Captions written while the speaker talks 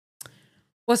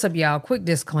What's up, y'all? Quick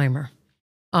disclaimer.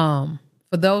 For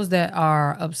those that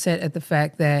are upset at the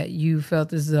fact that you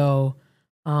felt as though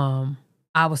I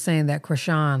was saying that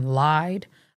Chrisean lied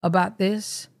about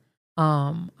this,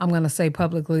 I'm going to say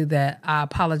publicly that I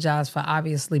apologize for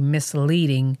obviously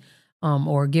misleading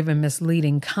or giving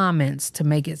misleading comments to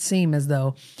make it seem as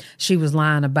though she was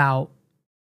lying about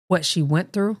what she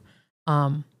went through.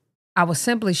 I was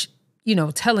simply,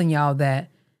 telling y'all that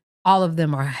all of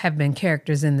them have been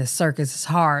characters in this circus. It's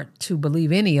hard to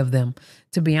believe any of them,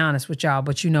 to be honest with y'all.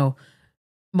 But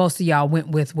most of y'all went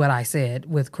with what I said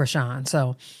with Chrisean.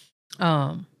 So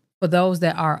for those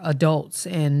that are adults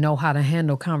and know how to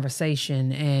handle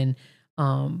conversation and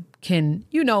can,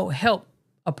 help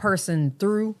a person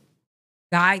through,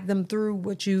 guide them through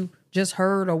what you just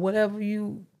heard or however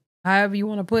you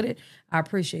want to put it, I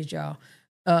appreciate y'all.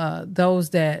 Those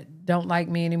that don't like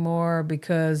me anymore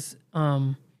because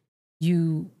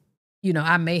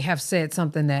I may have said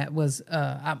something that was,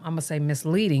 I'm going to say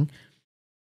misleading.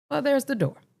 Well, there's the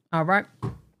door. All right.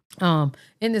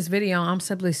 In this video, I'm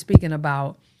simply speaking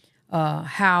about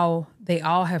how they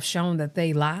all have shown that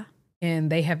they lie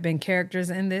and they have been characters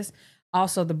in this.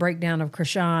 Also, the breakdown of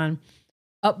Chrisean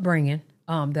upbringing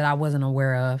that I wasn't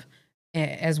aware of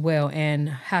as well, and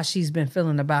how she's been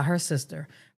feeling about her sister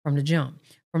from the jump.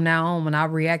 From now on, when I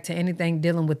react to anything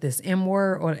dealing with this M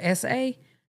word or SA,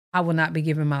 I will not be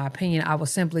giving my opinion. I will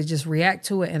simply just react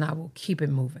to it and I will keep it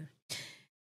moving.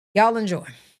 Y'all enjoy.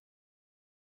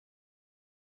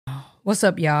 What's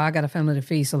up, y'all? I got a family to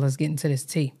feed, so let's get into this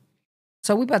tea.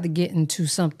 So we're about to get into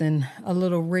something a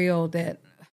little real that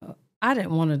I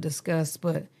didn't want to discuss,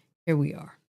 but here we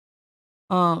are.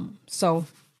 So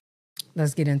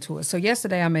let's get into it. So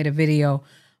yesterday I made a video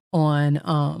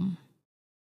on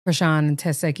Chrisean and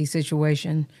Tesehki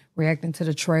situation, reacting to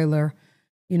the trailer.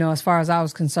 As far as I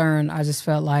was concerned, I just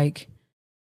felt like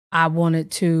I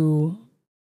wanted to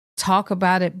talk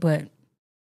about it, but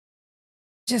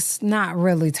just not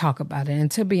really talk about it. And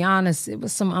to be honest, it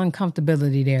was some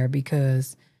uncomfortability there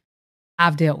because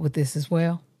I've dealt with this as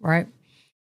well, right?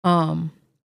 And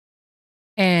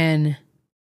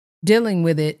dealing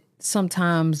with it,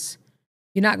 sometimes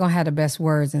you're not going to have the best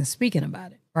words in speaking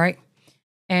about it, right?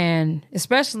 And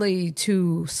especially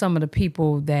to some of the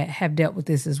people that have dealt with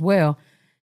this as well,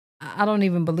 I don't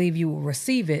even believe you will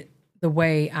receive it the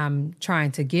way I'm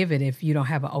trying to give it if you don't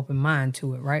have an open mind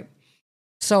to it, right?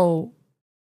 So,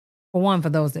 for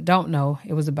those that don't know,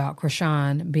 it was about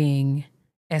Chrisean being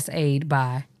SA'd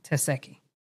by Tesehki.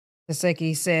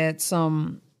 Tesehki said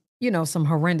some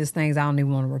horrendous things I don't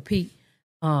even want to repeat.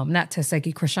 Not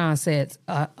Tesehki, Chrisean said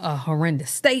a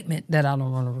horrendous statement that I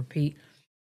don't want to repeat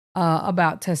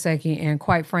about Tesehki. And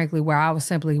quite frankly, where I was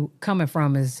simply coming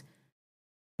from is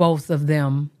both of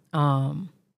them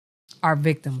are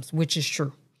victims, which is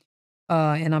true.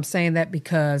 And I'm saying that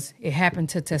because it happened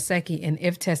to Tesehki. And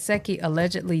if Tesehki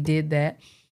allegedly did that,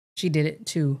 she did it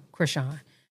to Chrisean.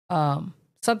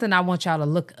 Something I want y'all to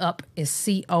look up is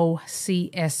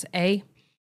COCSA.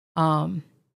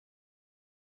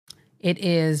 It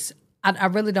is, I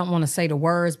really don't want to say the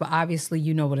words, but obviously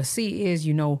you know what a C is.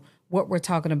 You know what we're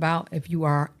talking about. If you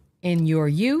are in your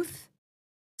youth,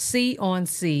 C on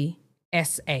C,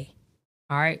 SA.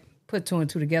 All right. Put two and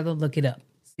two together. Look it up.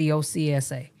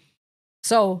 COCSA.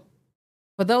 So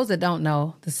for those that don't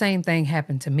know, the same thing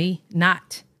happened to me.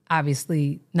 Not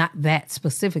obviously, not that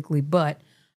specifically, but,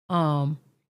 M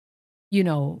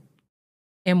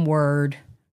word,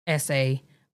 SA,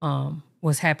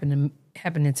 was happening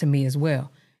to me as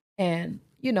well. And,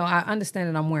 I understand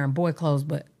that I'm wearing boy clothes,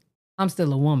 but I'm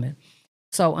still a woman.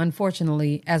 So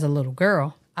unfortunately, as a little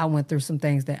girl, I went through some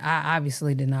things that I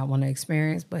obviously did not want to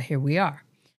experience, but here we are.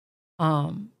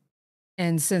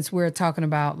 And since we're talking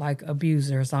about like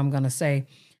abusers, I'm going to say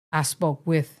I spoke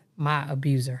with my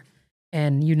abuser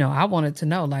and, I wanted to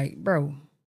know like, bro,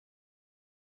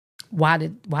 why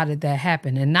did that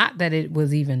happen? And not that it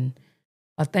was even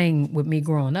a thing with me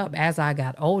growing up. As I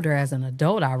got older, as an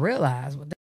adult, I realized,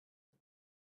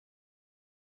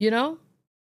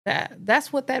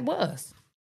 that's what that was.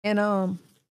 And,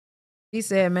 he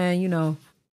said, man,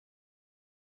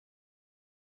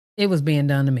 it was being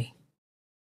done to me.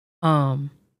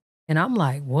 And I'm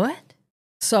like, what?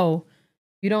 So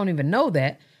you don't even know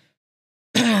that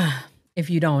if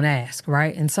you don't ask,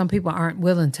 right? And some people aren't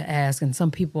willing to ask, and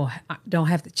some people don't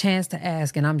have the chance to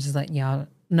ask. And I'm just letting y'all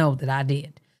know that I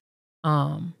did.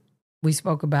 We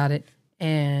spoke about it,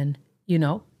 and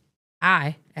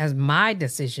I, as my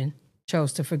decision,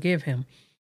 chose to forgive him.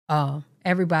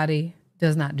 Everybody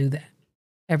does not do that.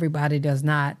 Everybody does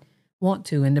not want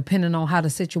to, and depending on how the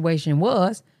situation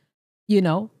was,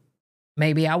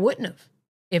 maybe I wouldn't have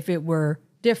if it were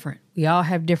different. We all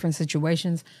have different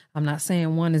situations. I'm not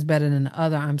saying one is better than the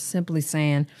other. I'm simply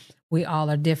saying we all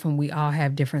are different. We all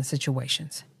have different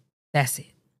situations. That's it.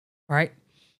 Right?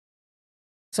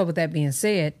 So with that being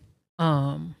said,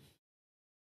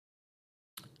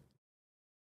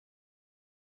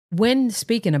 when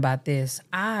speaking about this,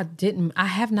 I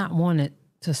have not wanted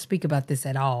to speak about this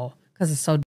at all because it's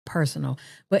so personal.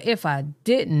 But if I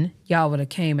didn't, y'all would have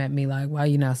came at me like, why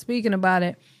you not speaking about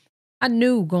it? I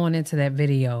knew going into that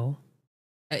video,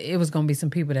 it was going to be some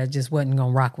people that just wasn't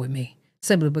going to rock with me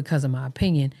simply because of my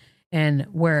opinion. And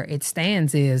where it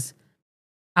stands is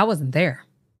I wasn't there.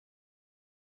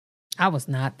 I was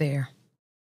not there.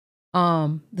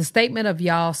 The statement of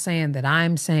y'all saying that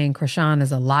I'm saying Chrisean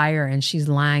is a liar and she's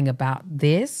lying about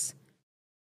this,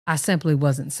 I simply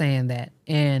wasn't saying that.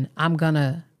 And I'm going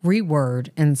to reword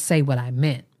and say what I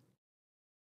meant.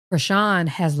 Chrisean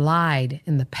has lied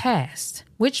in the past,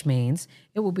 which means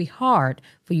it will be hard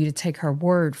for you to take her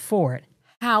word for it.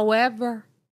 However,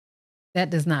 that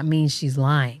does not mean she's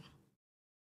lying.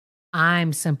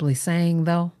 I'm simply saying,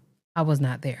 though, I was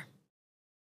not there.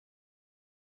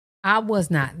 I was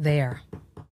not there.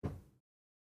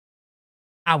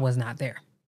 I was not there.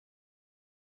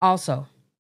 Also,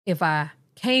 if I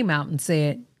came out and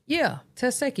said, yeah,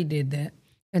 Tesehki did that,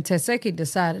 and Tesehki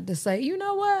decided to say, you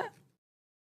know what?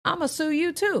 I'm going to sue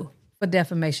you too for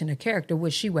defamation of character,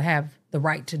 which she would have the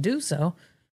right to do so.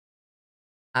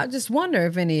 I just wonder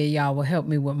if any of y'all will help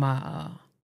me with my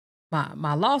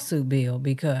my lawsuit bill,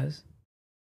 because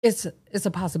it's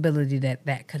a possibility that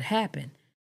that could happen.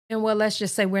 And well, let's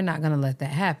just say we're not going to let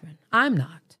that happen. I'm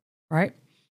not, right?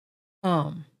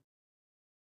 I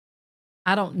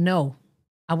don't know.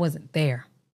 I wasn't there.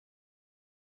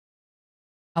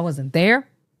 I wasn't there.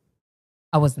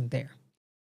 I wasn't there.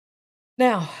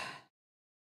 Now,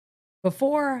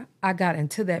 before I got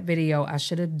into that video, I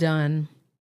should have done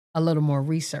a little more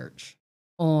research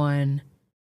on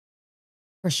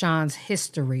Chrisean's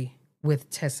history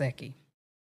with Tesehki.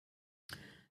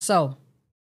 So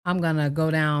I'm going to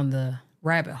go down the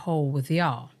rabbit hole with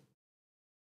y'all.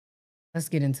 Let's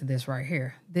get into this right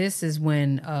here. This is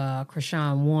when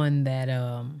Chrisean won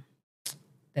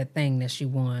that thing that she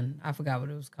won. I forgot what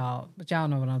it was called, but y'all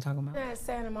know what I'm talking about. At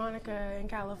Santa Monica in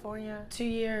California. 2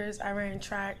 years I ran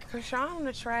track. Chrisean on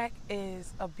the track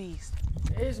is a beast.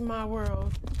 It's my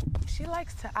world. She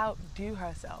likes to outdo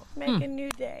herself. Make a new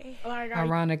day. Like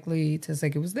Ironically,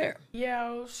 Tesehki was there.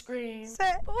 Yell, scream.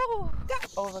 Say, ooh,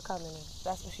 overcoming it.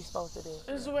 That's what she's supposed to do.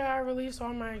 This is where I release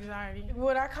all my anxiety.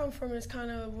 What I come from is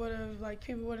kind of what like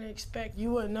people wouldn't expect.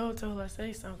 You wouldn't know until I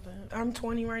say something. I'm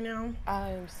 20 right now.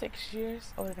 I'm 6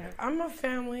 years older than her. I'm a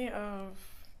family of,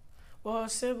 well, a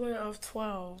sibling of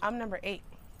 12. I'm number 8.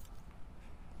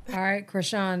 All right,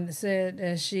 Chrisean said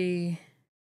that she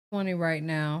 20 right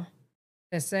now.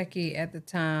 Tesehki at the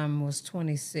time was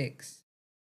 26.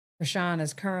 Chrisean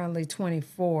is currently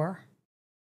 24.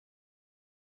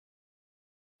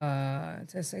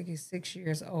 Tesehki 6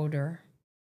 years older.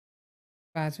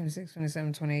 5, 26,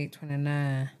 27, 28,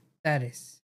 29. That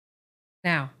is.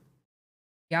 Now,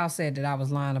 y'all said that I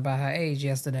was lying about her age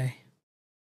yesterday.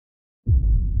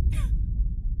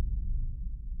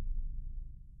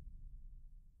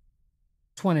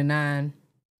 "29.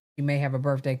 She may have a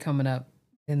birthday coming up,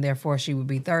 and therefore she would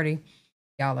be 30.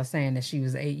 Y'all are saying that she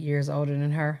was 8 years older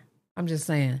than her. I'm just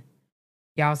saying.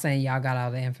 Y'all saying y'all got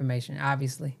all the information.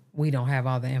 Obviously, we don't have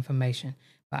all the information,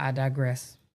 but I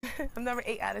digress. I'm number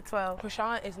 8 out of 12.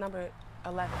 Chrisean is number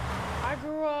 11. I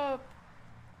grew up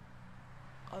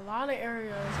a lot of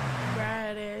areas.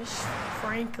 Radish,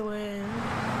 Franklin,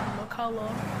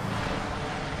 McCullough.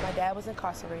 My dad was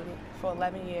incarcerated for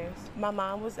 11 years. My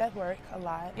mom was at work a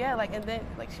lot. Yeah, and then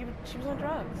she was on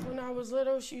drugs. When I was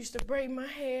little, she used to braid my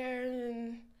hair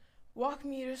and walk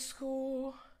me to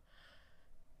school.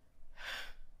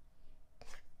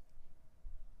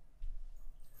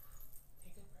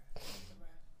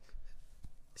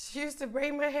 She used to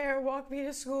braid my hair, walk me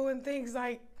to school, and things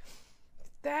like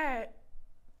that.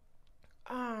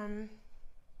 And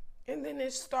then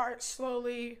it starts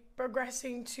slowly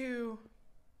progressing to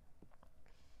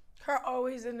her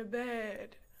always in the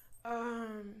bed.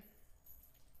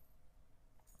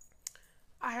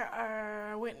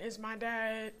 I witnessed my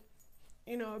dad,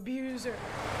 abuse her.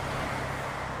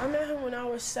 I met him when I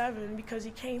was 7 because he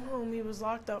came home. He was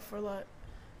locked up for I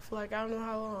don't know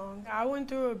how long. I went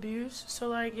through abuse,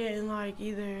 so getting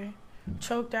either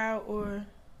choked out or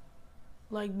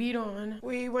beat on.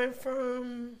 We went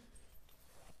from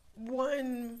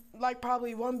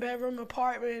probably one bedroom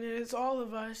apartment, and it's all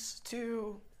of us,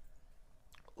 to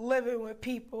living with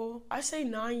people. I say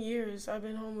 9 years I've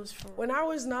been homeless for. When I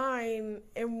was 9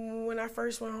 and when I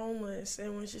first went homeless,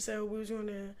 and when she said we was going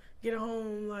to get a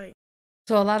home, like.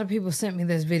 So a lot of people sent me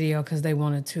this video because they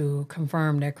wanted to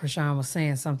confirm that Chrisean was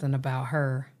saying something about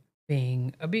her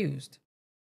being abused.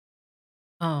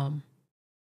 And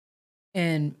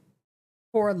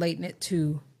correlating it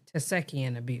to Tesehki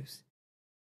and abuse.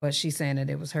 But she's saying that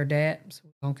it was her dad, so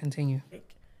we're going to continue.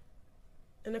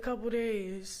 In a couple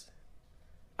days,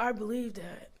 I believed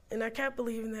that. And I kept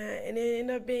believing that. And it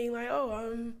ended up being like,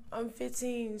 oh, I'm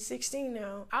 15, 16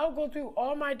 now. I'll go through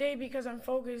all my day because I'm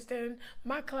focused in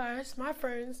my class, my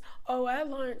friends. Oh, at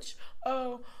lunch.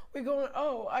 Oh, we're going,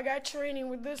 oh, I got training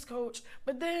with this coach.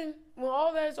 But then when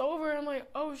all that's over, I'm like,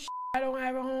 oh, I don't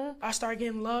have a home. I start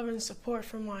getting love and support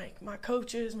from like my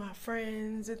coaches, my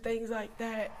friends, and things like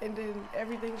that. And then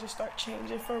everything just start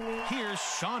changing for me. Here's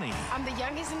Shawnee. I'm the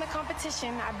youngest in the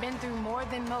competition. I've been through more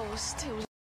than most.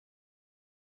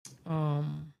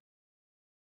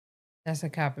 That's a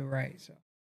copyright, so.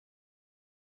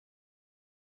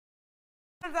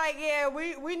 I was like, yeah,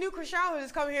 we knew Chrisean was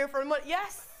just coming here for the money.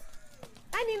 Yes,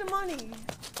 I need the money.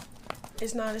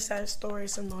 It's not a sad story,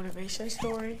 it's a motivation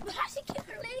story. How she kick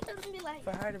her leg up and be like...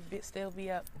 For her to still be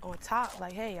up on top,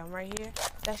 like, hey, I'm right here,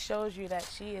 that shows you that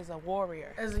she is a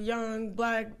warrior. As a young,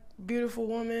 black, beautiful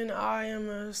woman, I am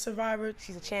a survivor.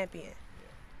 She's a champion,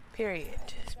 period.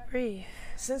 Just breathe.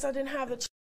 Since I didn't have the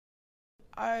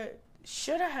I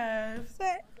should have,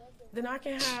 then I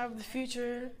can have the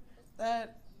future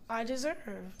that I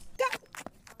deserve.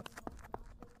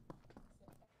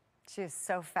 She is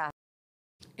so fast.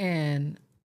 And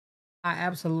I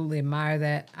absolutely admire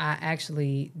that. I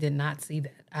actually did not see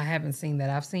that. I haven't seen that.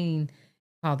 I've seen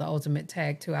called the Ultimate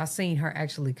Tag too. I've seen her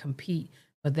actually compete,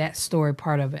 but that story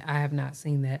part of it, I have not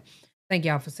seen that. Thank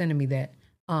y'all for sending me that.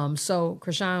 So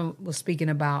Chrisean was speaking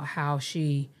about how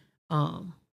she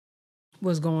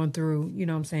was going through, you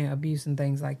know what I'm saying, abuse and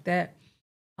things like that.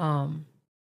 And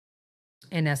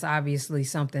that's obviously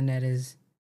something that is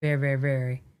very, very,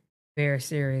 very, very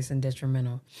serious and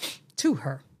detrimental to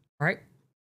her, right?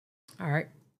 All right.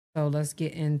 So let's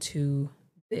get into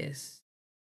this.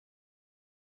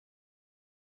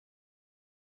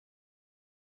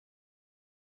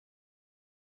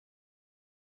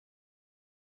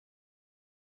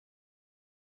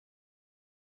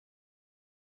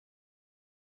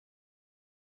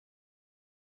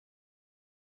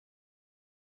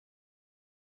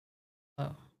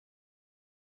 Oh.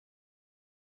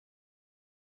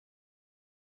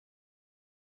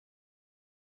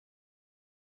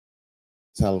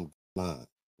 Tell him mine.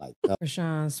 Like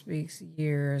Chrisean speaks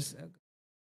years ago.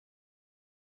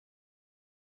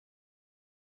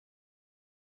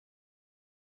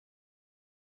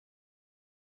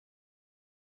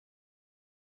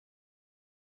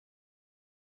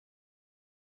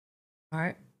 All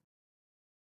right.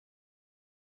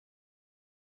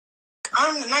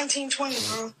 I'm 1920,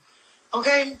 bro.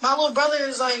 Okay? My little brother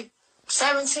is like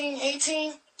 17,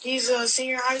 18. He's a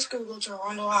senior in high school, go to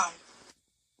Rondo High.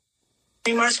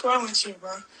 In my school I went to,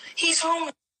 bro. He's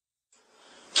homeless.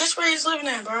 That's where he's living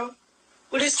at, bro.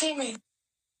 With his teammate.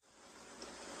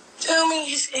 Tell me,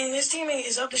 his teammate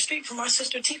is up the street from my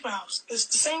sister Tifa's house. It's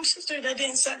the same sister that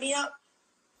didn't set me up.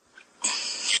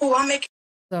 Oh, I'm making.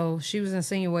 So she was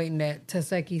insinuating that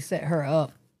Tesehki set her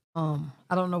up.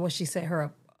 I don't know what she set her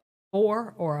up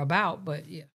for or about, but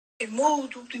yeah. It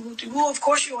moved, whoop-de-whoop-de-woo. Of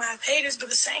course you don't have haters, but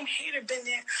the same hater been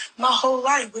there my whole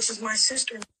life, which is my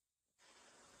sister.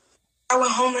 I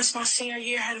went homeless my senior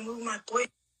year, had to move my boy.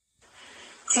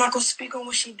 I'm not going to speak on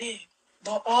what she did,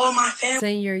 but all my family.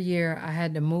 Senior year, I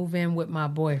had to move in with my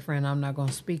boyfriend. I'm not going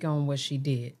to speak on what she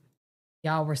did.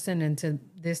 Y'all were sending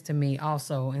this to me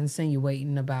also,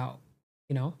 insinuating about,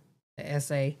 you know, the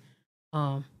essay.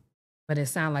 But it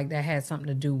sounded like that had something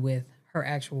to do with her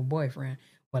actual boyfriend.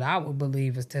 What I would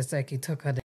believe is Tesehki took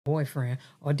her boyfriend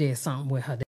or did something with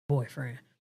her boyfriend,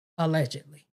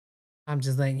 allegedly. I'm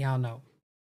just letting y'all know.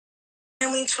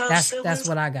 That's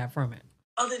what I got from it.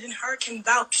 Other than her can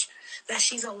vouch that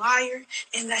she's a liar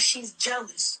and that she's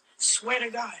jealous. Swear to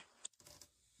God.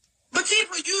 But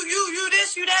Tifa, you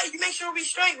this, you that, you make sure we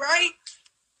straight, right?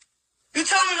 You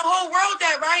telling the whole world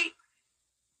that, right?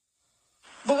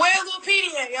 But where Lil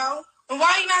Petey at, y'all? And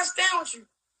why he not staying with you?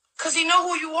 Because he know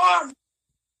who you are.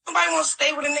 Nobody want to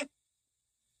stay with a nigga.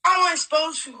 I don't want to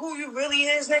expose who you really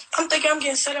is. I'm thinking I'm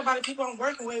getting set up by the people I'm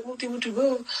working with.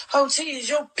 Woo-de-woo-de-woo. Whole T is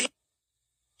your bitch.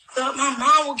 My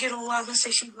mom will get on live and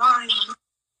say she lying.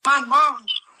 My mom,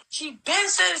 she been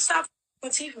said stop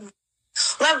with Tifa.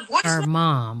 Like, what her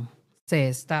mom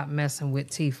said stop messing with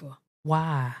Tifa.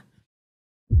 Why?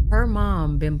 Her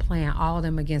mom been playing all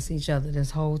them against each other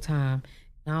this whole time.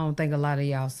 I don't think a lot of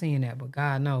y'all seeing that, but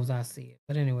God knows I see it.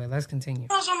 But anyway, let's continue.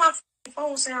 I was on my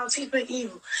phone saying how Tifa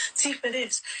evil, Tifa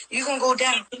this. You gonna go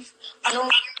down. I don't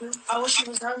like you. I wish you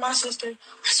was not my sister. I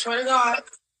swear to God.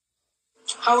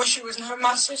 I wish you was not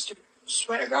my sister. I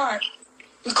swear to God.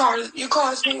 You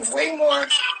caused me way more.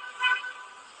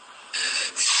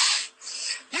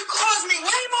 You caused me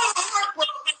way more heartbreak.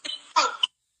 Oh,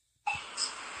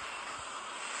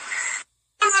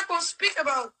 I'm not gonna speak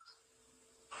about.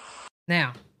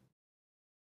 Now,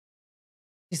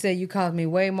 you said you caused me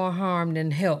way more harm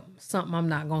than help. Something I'm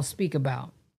not going to speak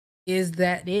about. Is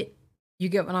that it? You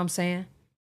get what I'm saying?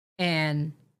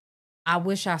 And I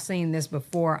wish I seen this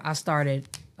before I started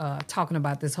talking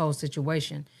about this whole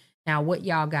situation. Now, what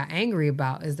y'all got angry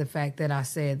about is the fact that I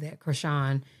said that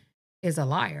Chrisean is a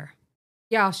liar.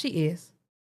 Y'all, she is.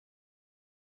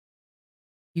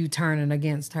 You turning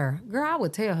against her. Girl, I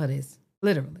would tell her this.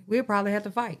 Literally. We'd probably have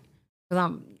to fight.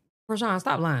 Because Chrisean,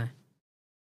 stop lying.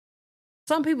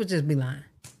 Some people just be lying.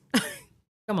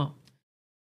 Come on.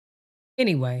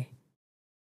 Anyway,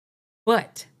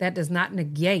 but that does not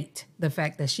negate the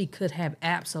fact that she could have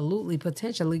absolutely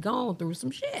potentially gone through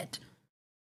some shit.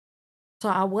 So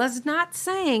I was not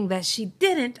saying that she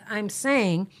didn't. I'm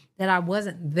saying that I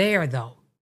wasn't there though.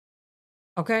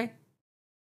 Okay?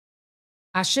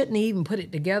 I shouldn't even put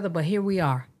it together, but here we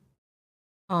are.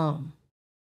 So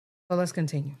let's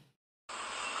continue.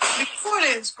 Before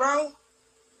this, bro.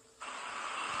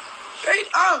 Straight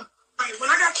up. Like, when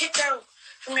I got kicked out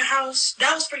from your house,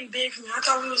 that was pretty big for me. I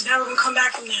thought we was never gonna come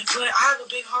back from that. But I have a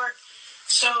big heart,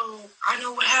 so I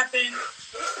know what happened.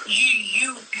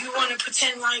 You want to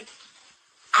pretend like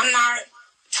I'm not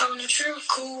telling the truth?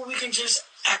 Cool. We can just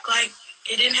act like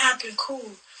it didn't happen.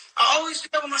 Cool. I always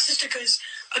feel with my sister because,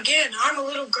 again, I'm a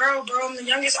little girl, bro. I'm the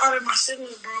youngest out of my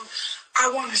siblings, bro.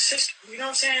 I want a sister. You know what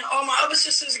I'm saying? All my other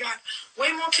sisters got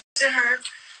way more kids than her.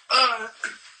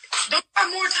 Don't have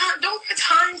more time. Don't get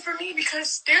time for me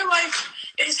because their life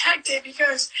is hectic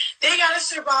because they gotta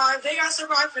survive. They gotta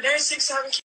survive for their 6,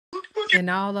 7 kids. And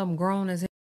all of them grown as hell.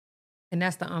 And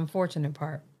that's the unfortunate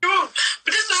part. But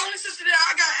this is the only sister that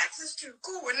I got access to.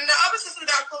 Cool. And then the other sister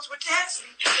that I close with, Cassie,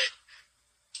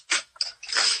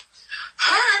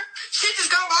 she just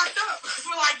got locked up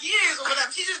for like years or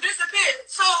whatever. She just disappeared.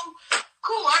 So,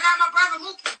 cool. I got my brother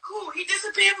Mookie. Cool. He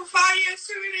disappeared for 5 years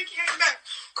too and then came back.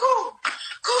 Cool.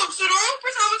 So the only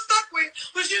person I was stuck with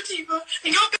was you, Tifa.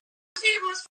 And your big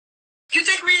Tifa. You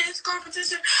think we in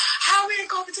competition? How we in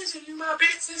competition? You my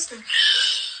big sister.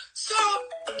 So,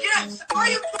 yes, I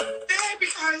am bad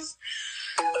because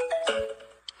I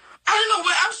don't know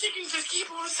what else she can just keep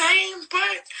on saying,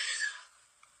 but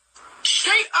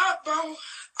straight up, bro,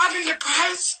 I've been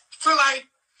depressed for like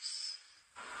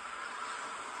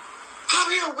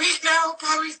probably a week now,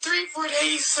 probably 3-4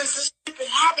 days since this shit been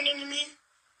happening to me.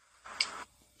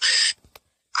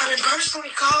 I've been personally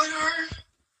calling her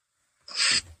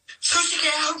so she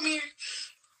can help me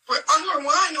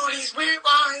unwind all these weird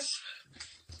lies.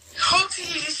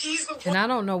 Hopefully she's the one. And I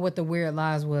don't know what the weird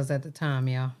lies was at the time,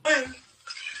 y'all.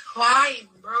 Lying,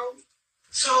 bro.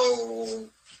 So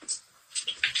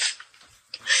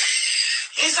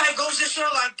it's like goes to show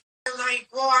like,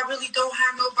 well, I really don't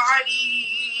have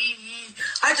nobody.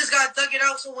 I just got dug it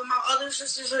out so when my other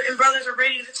sisters and brothers are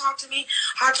ready to talk to me,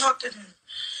 I talk to them.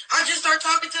 I just start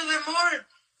talking to them more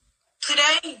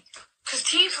today. Cause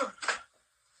Tifa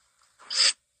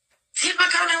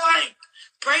kind of like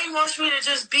brainwashed me to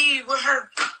just be with her.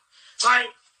 Like,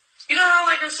 you know how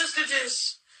like her sister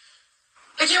just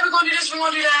like, yeah, we're gonna do this, we're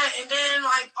gonna do that, and then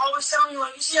like always telling you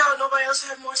like, you see how nobody else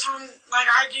have more time like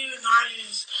I do, and I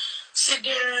just sit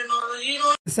there and all that, you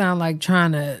know. It sound like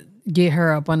trying to get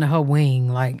her up under her wing,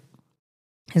 like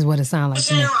is what it sound like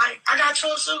to me. Like, I got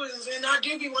 12 siblings, and I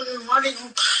do be wondering why they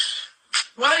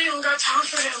don't got time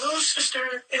for that little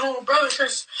sister and little brother,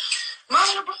 because my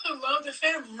little brother loved the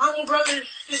family. My little brother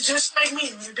is just like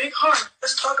me, with a big heart.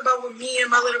 Let's talk about what me and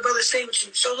my little brother say with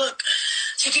you. So look,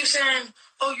 she keeps saying,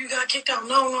 oh, you got kicked out.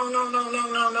 No.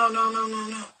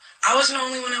 I wasn't the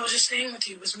only one that was just staying with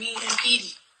you. It was me and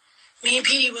Petey. Me and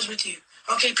Petey was with you.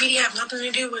 Okay, Petey have nothing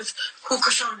to do with who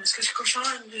Chrisean is, because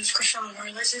Chrisean is Chrisean. All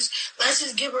right, let's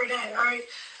just give her that. All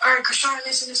right, Chrisean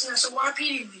this and this and that. So why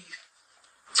Petey leave?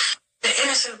 The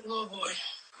innocent little boy.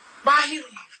 Why he leave?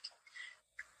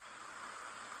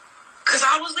 Because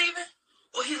I was leaving?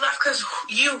 Or he left because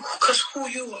who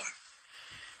you are?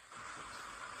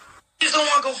 You just don't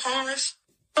want to go homeless.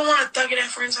 You don't want to thug at that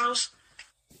friend's house.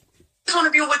 You just want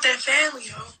to be with that family,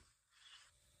 yo. You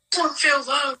just want to feel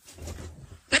love.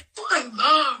 They want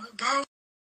love, bro.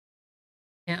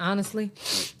 And honestly,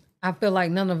 I feel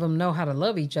like none of them know how to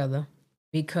love each other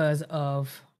because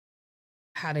of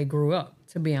how they grew up,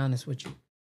 to be honest with you.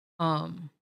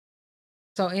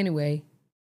 So anyway,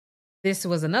 this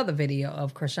was another video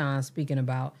of Chrisean speaking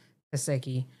about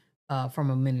Tesehki from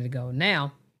a minute ago.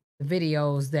 Now, the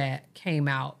videos that came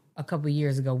out a couple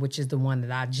years ago, which is the one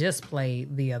that I just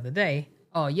played the other day,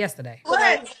 yesterday.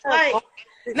 What? Like,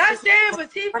 not saying,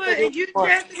 but Tifa and you,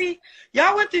 Chastity,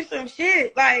 y'all went through some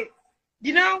shit. Like,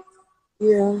 you know?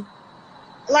 Yeah.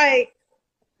 Like,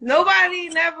 nobody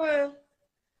never,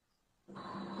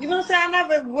 you know what I'm saying? I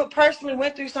never personally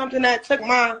went through something that took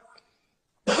my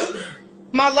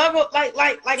level, like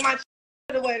my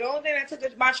away. The only thing that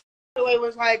took my away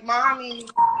was like mommy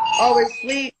always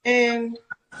sleep and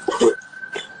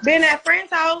being at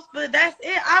friend's house, but that's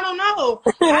it. I don't know.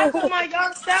 I told my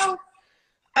young self,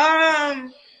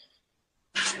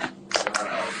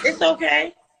 it's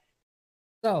okay.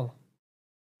 So,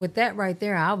 with that right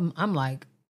there, I'm like,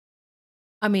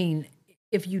 I mean,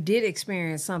 if you did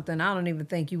experience something, I don't even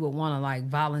think you would want to like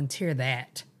volunteer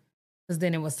that, because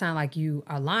then it would sound like you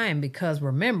are lying. Because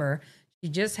remember, she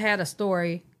just had a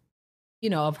story, you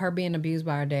know, of her being abused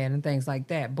by her dad and things like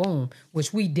that. Boom,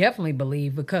 which we definitely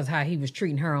believe because how he was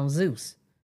treating her on Zeus.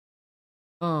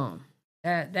 That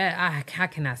I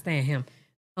cannot stand him.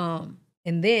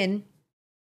 And then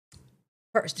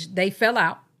first they fell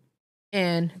out,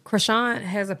 and Chrisean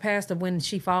has a past of when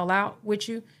she fall out with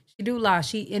you, she do lie.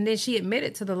 And then she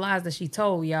admitted to the lies that she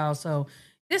told y'all. So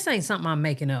this ain't something I'm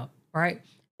making up, right?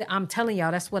 I'm telling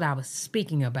y'all that's what I was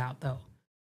speaking about though.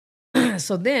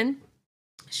 So then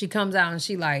she comes out and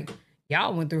she like,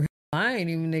 y'all went through hell. I ain't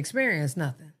even experienced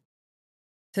nothing.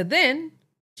 So then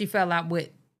she fell out with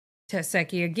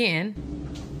Tesehki again,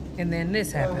 and then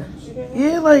this happened.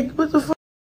 Yeah, like, what the fuck?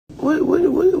 What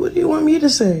do you want me to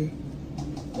say?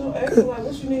 No, actually, like,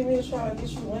 what you need me to try to get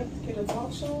you linked to get a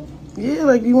talk show? Yeah,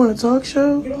 like, you want a talk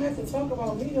show? You don't have to talk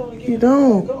about me, though. You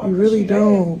don't. You really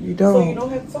don't. You don't. So you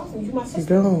don't have to talk to me. You my sister. You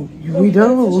don't. We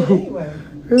don't. Anyway.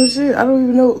 Real shit. I don't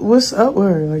even know what's up with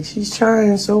her. Like, she's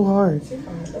trying so hard.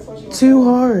 Too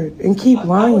hard. And keep I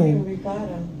wouldn't even lying. reply to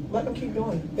them. Let them keep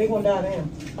doing it. They gonna die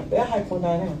down. Their hype gonna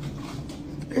die down.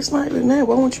 It's not even that.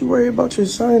 Why won't you worry about your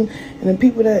son and the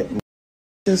people that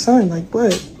your son? Like,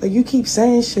 what? Like, you keep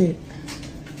saying shit.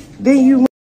 Then you,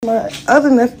 my other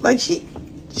nephew, like, she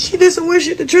did some weird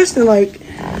shit to Tristan. Like,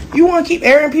 you want to keep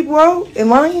airing people out and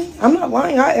lying? I'm not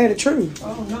lying. I air the truth.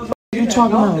 Oh, no. What you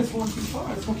talking about? This one keep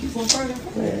far. This one keep on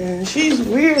further. Man, she's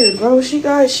weird, bro. She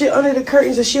got shit under the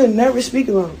curtains that she'll never speak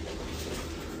about.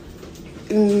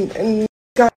 And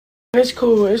God, it's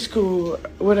cool,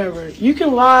 whatever. You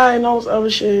can lie and all this other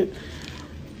shit.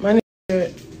 My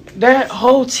nigga, that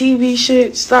whole TV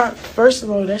shit, stop. First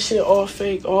of all, that shit all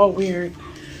fake, all weird.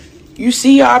 You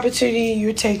see your opportunity,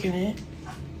 you're taking it.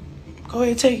 Go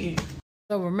ahead, take it.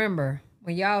 So remember,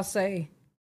 when y'all say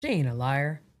she ain't a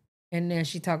liar, and then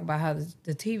she talk about how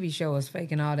the TV show is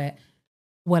fake and all that,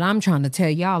 what I'm trying to tell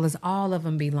y'all is all of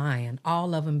them be lying.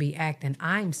 All of them be acting.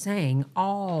 I'm saying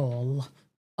all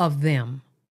of them.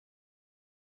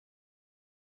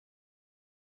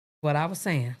 What I was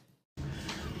saying.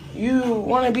 You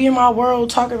want to be in my world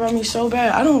talking about me so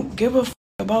bad. I don't give a fuck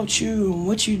about you and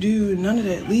what you do and none of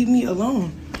that. Leave me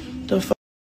alone. The fuck.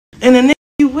 And the nigga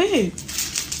you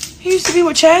with, he used to be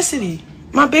with Chastity,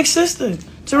 my big sister,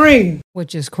 Tareen.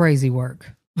 Which is crazy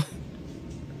work.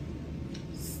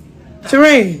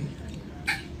 Tareen,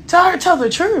 tell the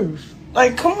truth.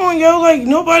 Like, come on, yo. Like,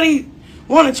 nobody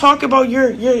want to talk about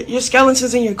your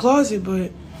skeletons in your closet,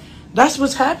 but that's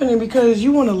what's happening because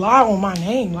you want to lie on my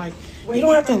name. Like, you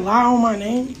don't have to lie on my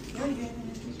name.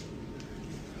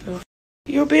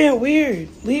 You're being weird.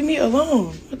 Leave me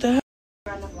alone. What the hell?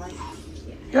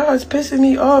 Y'all, it's pissing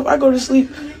me off. I go to sleep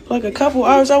for like a couple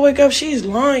hours. I wake up, she's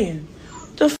lying.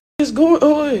 The f is going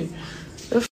on?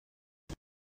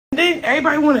 Then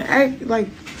everybody want to act like,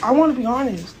 I want to be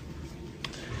honest.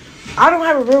 I don't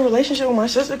have a real relationship with my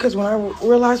sister because when I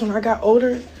realized when I got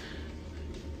older,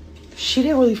 she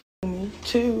didn't really f with me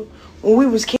too. When we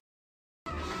was kids.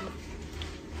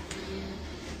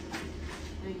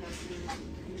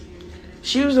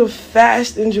 She was a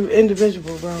fast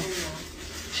individual, bro.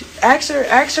 Ask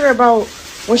her about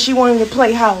when she wanted to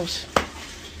play house.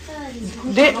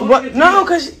 No,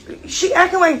 because she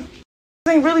acting like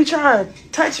ain't really trying to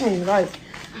touch me. Like,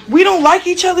 we don't like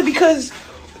each other because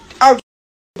our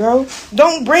bro.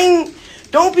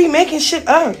 Don't be making shit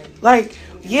up. Like,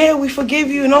 yeah, we forgive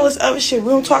you and all this other shit. We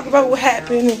don't talk about what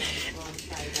happened.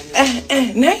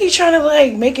 And now you're trying to,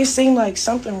 like, make it seem like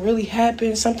something really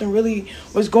happened, something really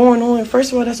was going on.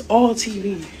 First of all, that's all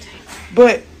TV.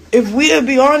 But if we'll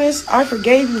be honest, I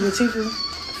forgave you,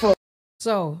 Latifah.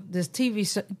 So this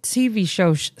TV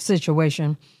show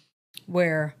situation,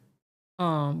 where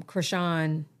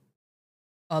Chrisean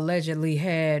allegedly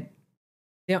had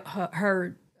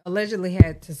her allegedly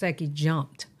had Tesehki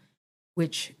jumped,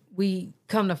 which we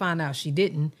come to find out she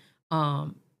didn't.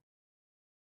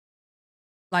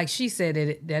 Like she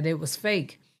said that it was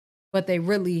fake, but they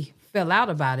really fell out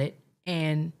about it,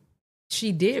 and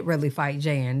she did really fight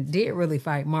Jay and did really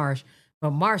fight Marsh,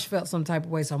 but Marsh felt some type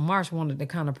of way, so Marsh wanted to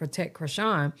kind of protect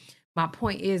Chrisean. My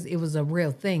point is, it was a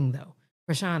real thing, though.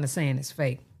 Chrisean is saying it's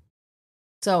fake.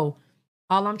 So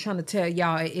all I'm trying to tell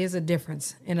y'all, it is a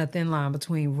difference in a thin line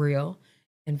between real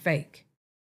and fake.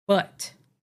 But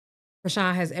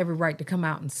Chrisean has every right to come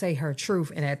out and say her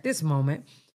truth, and at this moment,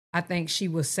 I think she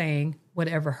was saying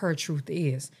whatever her truth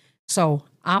is. So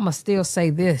I'ma still say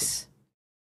this.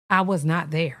 I was not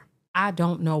there. I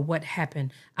don't know what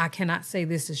happened. I cannot say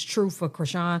this is true for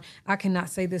Chrisean. I cannot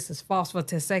say this is false for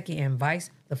Tesehki, and vice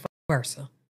versa.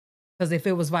 Because if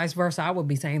it was vice versa, I would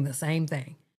be saying the same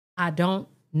thing. I don't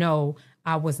know.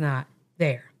 I was not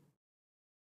there.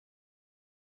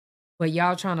 But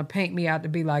y'all trying to paint me out to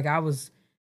be like I was,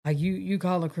 like you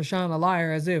calling Chrisean a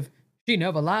liar as if she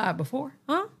never lied before,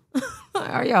 huh?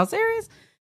 Are y'all serious?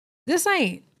 This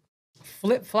ain't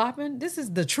flip-flopping. This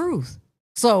is the truth.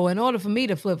 So in order for me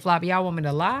to flip-flop, y'all want me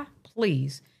to lie?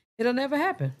 Please. It'll never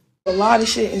happen. A lot of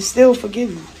shit and still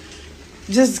forgive you.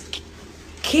 Just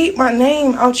keep my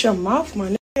name out your mouth, my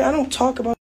nigga. I don't talk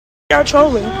about y'all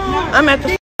trolling. I'm at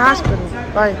the hospital.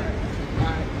 Like,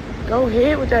 go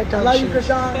ahead with that dumb shit.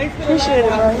 Appreciate it,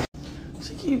 bro.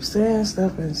 She keeps saying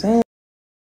stuff and saying.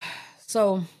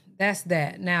 So that's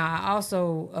that. Now, I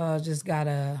also just got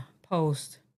a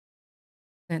post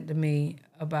sent to me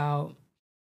about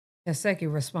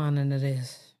Tesehki responding to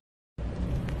this.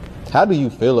 How do you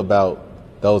feel about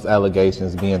those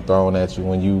allegations being thrown at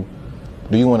you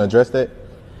do you want to address that?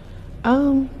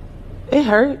 It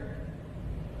hurt,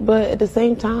 but at the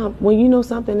same time, when you know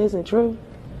something isn't true,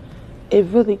 it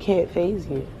really can't faze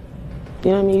you.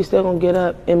 You know what I mean? You still gonna get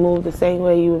up and move the same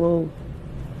way you would move.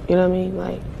 You know what I mean?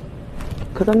 Like,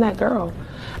 cause I'm that girl.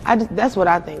 That's what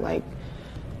I think. Like,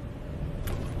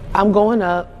 I'm going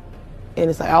up, and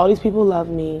it's like all these people love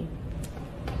me.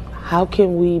 How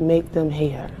can we make them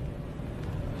hate her?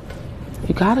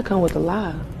 You gotta come with a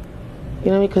lie. You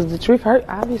know what I mean? Because the truth hurt.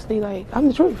 Obviously, like, I'm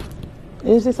the truth. And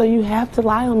it's just so you have to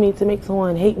lie on me to make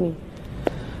someone hate me.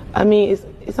 I mean,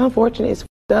 it's unfortunate. It's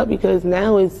f***ed up because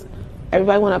now it's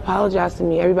everybody want to apologize to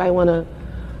me. Everybody want to.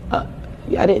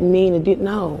 I didn't mean to do.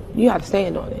 No, you have to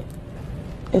stand on it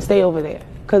and stay over there.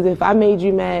 Because if I made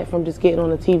you mad from just getting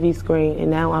on a TV screen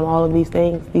and now I'm all of these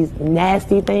things, these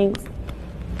nasty things.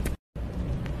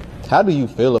 How do you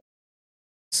feel?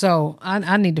 So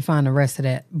I need to find the rest of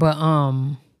that. But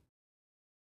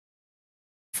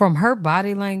from her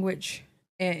body language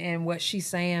and what she's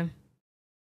saying,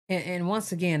 and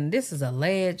once again, this is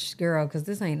alleged, girl, because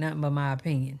this ain't nothing but my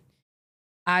opinion.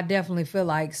 I definitely feel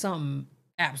like something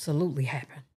absolutely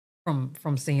happened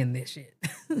from seeing this shit.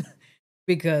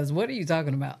 Because what are you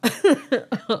talking about?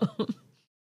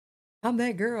 I'm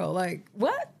that girl. Like,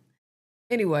 what?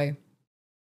 Anyway,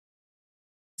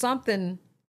 something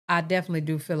I definitely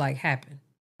do feel like happened.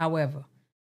 However,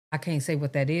 I can't say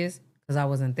what that is because I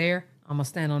wasn't there. I'm going to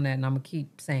stand on that and I'm going to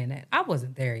keep saying that. I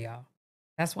wasn't there, y'all.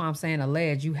 That's why I'm saying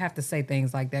alleged. You have to say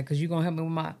things like that because you're going to help me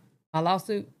with my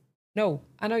lawsuit? No,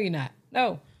 I know you're not.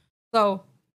 No. So,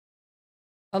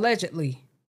 allegedly,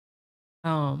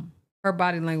 her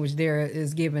body language there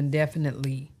is given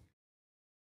definitely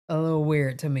a little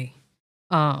weird to me.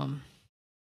 And,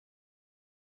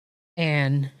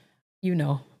 you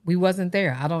know, we wasn't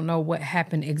there. I don't know what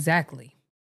happened exactly.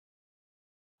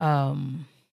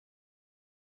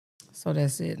 So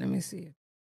that's it. Let me see.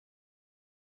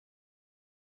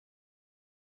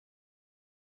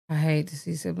 I hate to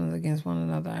see siblings against one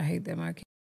another. I hate that my kids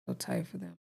are so tight for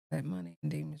them. That money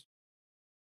and demons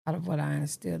out of what I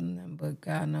instilled in them. But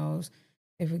God knows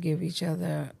they forgive each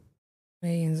other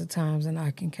millions of times, and I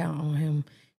can count on Him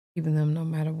keeping them no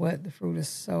matter what. The fruit is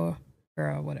sower,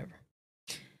 girl, whatever.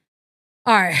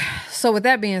 All right. So with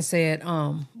that being said,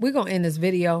 we're gonna end this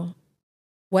video.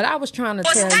 What I was trying to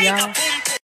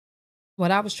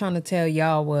tell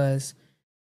y'all was,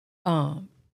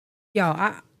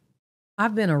 y'all,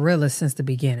 I've been a realist since the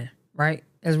beginning, right?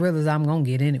 As real as I'm gonna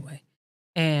get anyway.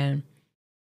 And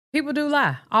people do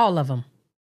lie, all of them.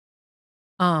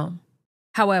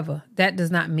 However, that does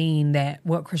not mean that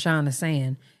what Chrisean is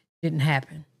saying didn't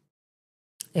happen.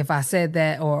 If I said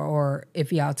that or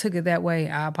if y'all took it that way,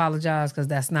 I apologize because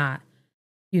that's not,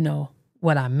 you know,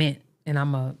 what I meant. And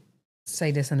I'm going to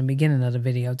say this in the beginning of the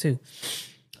video too.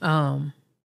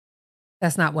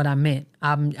 That's not what I meant.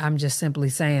 I'm just simply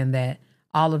saying that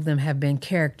all of them have been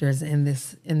characters in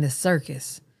this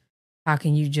circus. How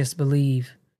can you just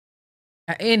believe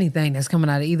anything that's coming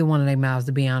out of either one of their mouths,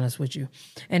 to be honest with you?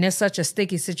 And it's such a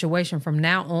sticky situation. From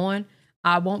now on,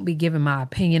 I won't be giving my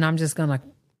opinion. I'm just gonna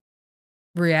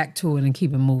react to it and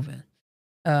keep it moving.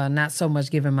 Not so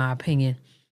much giving my opinion,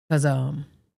 because I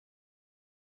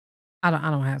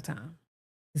don't have time.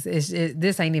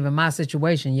 This ain't even my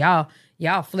situation. Y'all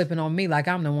flipping on me like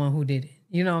I'm the one who did it.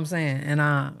 You know what I'm saying? And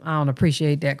I don't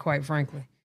appreciate that, quite frankly.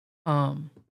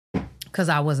 Because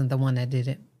I wasn't the one that did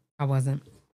it. I wasn't.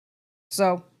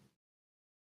 So,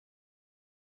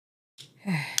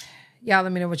 y'all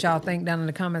let me know what y'all think down in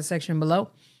the comment section below.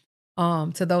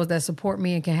 To those that support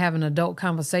me and can have an adult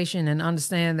conversation and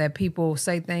understand that people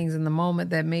say things in the moment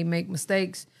that may make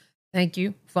mistakes, thank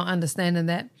you for understanding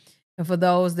that. And for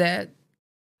those that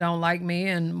don't like me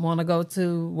and want to go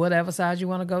to whatever side you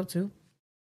want to go to,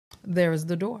 there is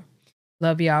the door.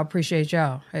 Love y'all. Appreciate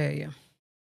y'all. Hey, yeah.